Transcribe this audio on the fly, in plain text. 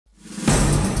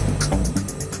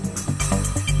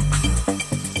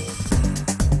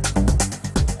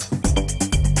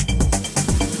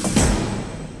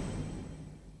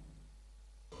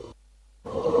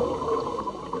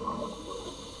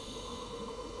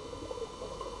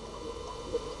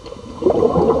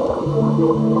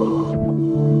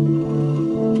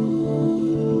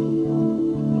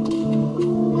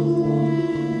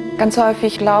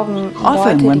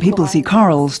Often when people see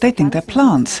corals, they think they're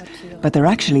plants, but they're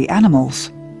actually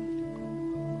animals.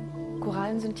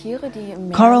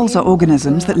 Corals are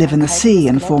organisms that live in the sea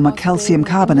and form a calcium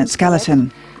carbonate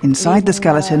skeleton, inside the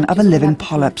skeleton of a living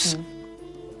polyps.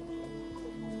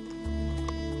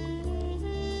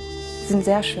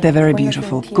 They're very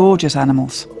beautiful, gorgeous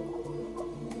animals.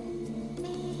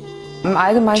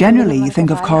 Generally, you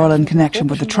think of coral in connection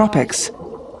with the tropics.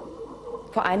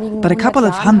 But a couple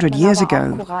of hundred years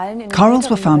ago, corals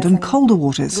were found in colder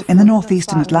waters in the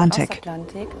northeastern Atlantic.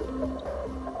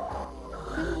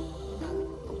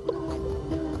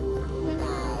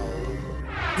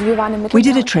 We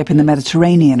did a trip in the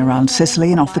Mediterranean around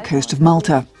Sicily and off the coast of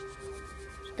Malta.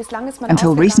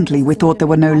 Until recently, we thought there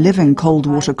were no living cold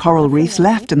water coral reefs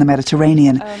left in the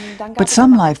Mediterranean, but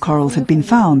some live corals had been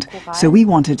found, so we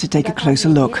wanted to take a closer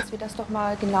look.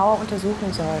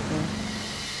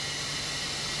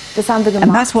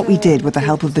 And that's what we did with the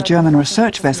help of the German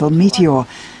research vessel Meteor.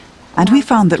 And we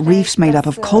found that reefs made up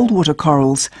of cold water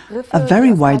corals are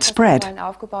very widespread.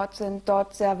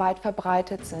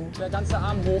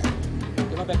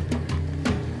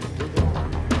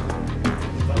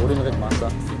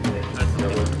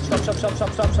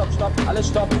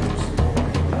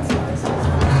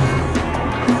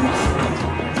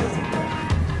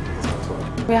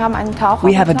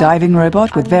 We have a diving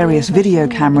robot with various video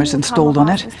cameras installed on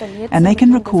it, and they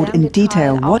can record in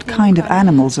detail what kind of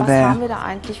animals are there.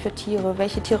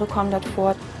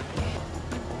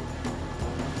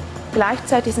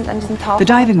 The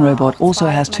diving robot also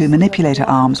has two manipulator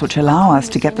arms which allow us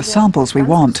to get the samples we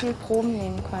want.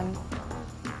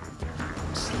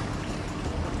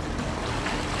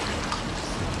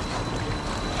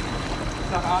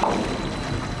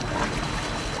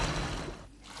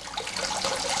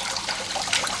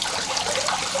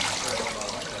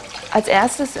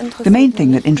 The main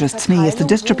thing that interests me is the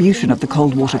distribution of the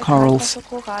cold water corals.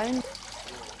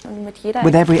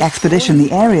 With every expedition,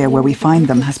 the area where we find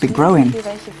them has been growing.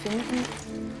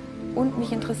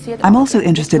 I'm also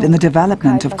interested in the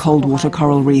development of cold water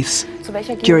coral reefs.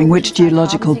 During which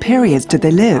geological periods did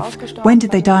they live? When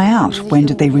did they die out? When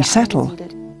did they resettle?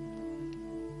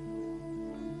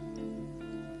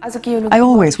 I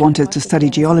always wanted to study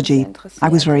geology. I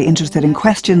was very interested in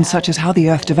questions such as how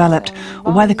the Earth developed,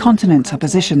 or why the continents are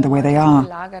positioned the way they are.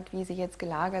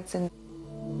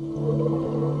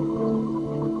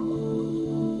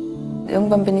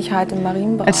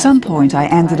 At some point I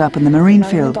ended up in the marine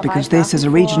field because this is a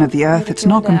region of the Earth that's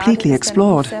not completely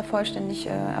explored.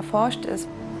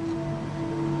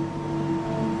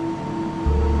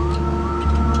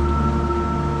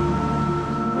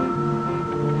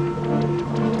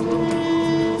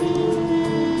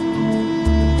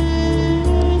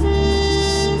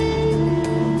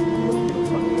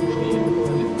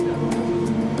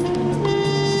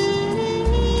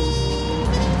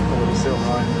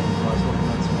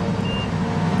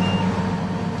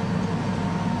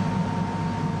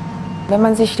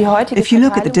 If you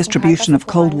look at the distribution of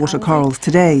cold water corals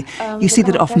today, you see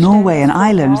that off Norway and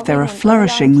Ireland there are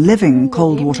flourishing, living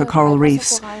cold water coral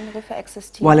reefs,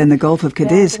 while in the Gulf of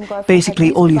Cadiz,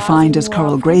 basically all you find is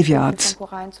coral graveyards.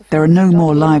 There are no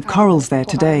more live corals there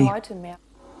today.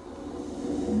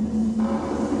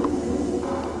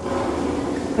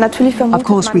 Of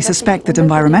course, we suspect that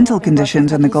environmental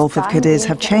conditions in the Gulf of Cadiz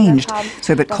have changed,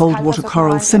 so that cold water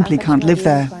corals simply can't live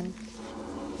there.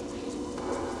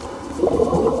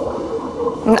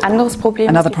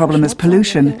 Another problem is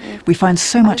pollution. We find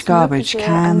so much garbage,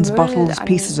 cans, bottles,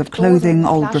 pieces of clothing,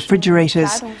 old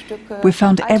refrigerators. We've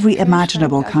found every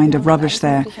imaginable kind of rubbish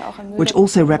there, which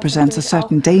also represents a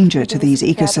certain danger to these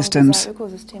ecosystems.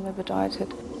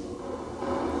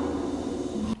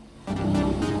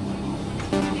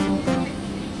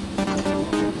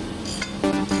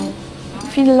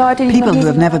 People who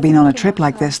have never been on a trip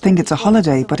like this think it's a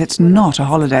holiday, but it's not a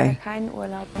holiday.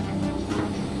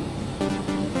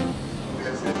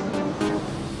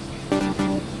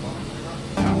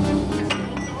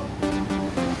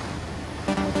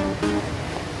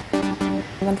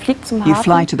 You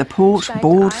fly to the port,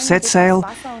 board, set sail,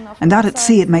 and out at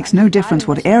sea it makes no difference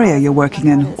what area you're working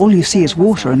in. All you see is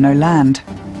water and no land.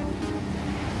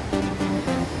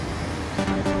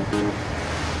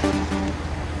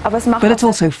 But it's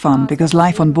also fun because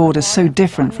life on board is so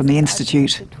different from the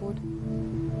Institute.